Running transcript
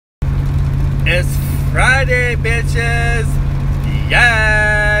It's Friday, bitches!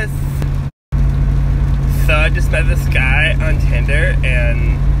 Yes! So I just met this guy on Tinder,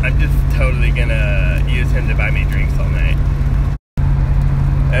 and I'm just totally gonna use him to buy me drinks all night.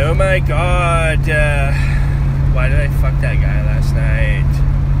 Oh my god, why did I fuck that guy last night?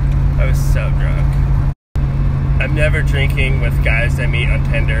 I was so drunk. I'm never drinking with guys I meet on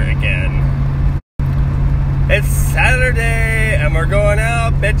Tinder again. It's Saturday, and we're going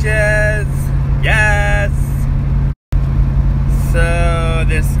out, bitches! Yes! So,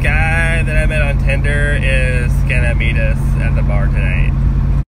 this guy that I met on Tinder is gonna meet us at the bar tonight.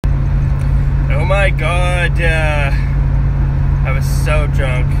 Oh my god, I was so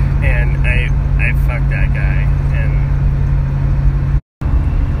drunk, and I fucked that guy, and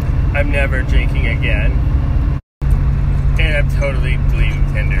I'm never drinking again. And I'm totally deleting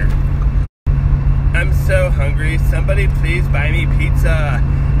Tinder. I'm so hungry. Somebody please buy me pizza.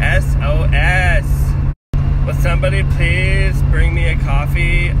 SOS. Will somebody please bring me a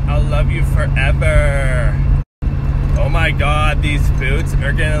coffee? I'll love you forever. Oh my god, these boots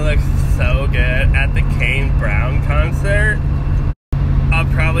are gonna look so good at the Kane Brown concert. I'll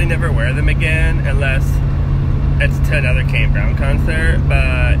probably never wear them again unless it's to another Kane Brown concert,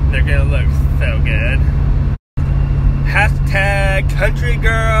 but they're gonna look so good. Hashtag country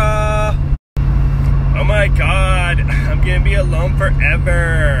girl. Oh my god, I'm gonna be alone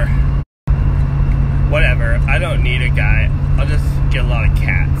forever. Whatever, I don't need a guy. I'll just get a lot of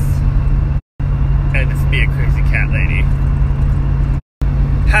cats and just be a crazy cat lady.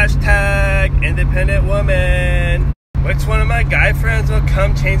 Hashtag independent woman. Which one of my guy friends will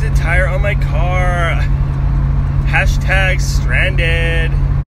come change the tire on my car? Hashtag stranded.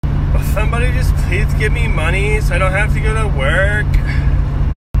 Will somebody just please give me money so I don't have to go to work?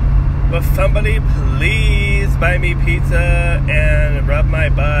 Will somebody please buy me pizza and rub my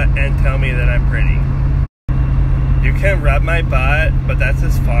butt and tell me that I'm pretty? You can rub my butt, but that's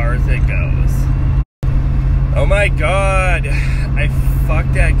as far as it goes. Oh my god, I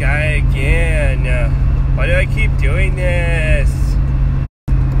fucked that guy again. Why do I keep doing this?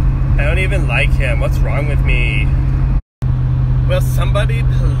 I don't even like him. What's wrong with me? Will somebody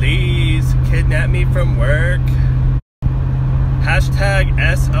please kidnap me from work? Hashtag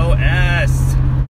SOS.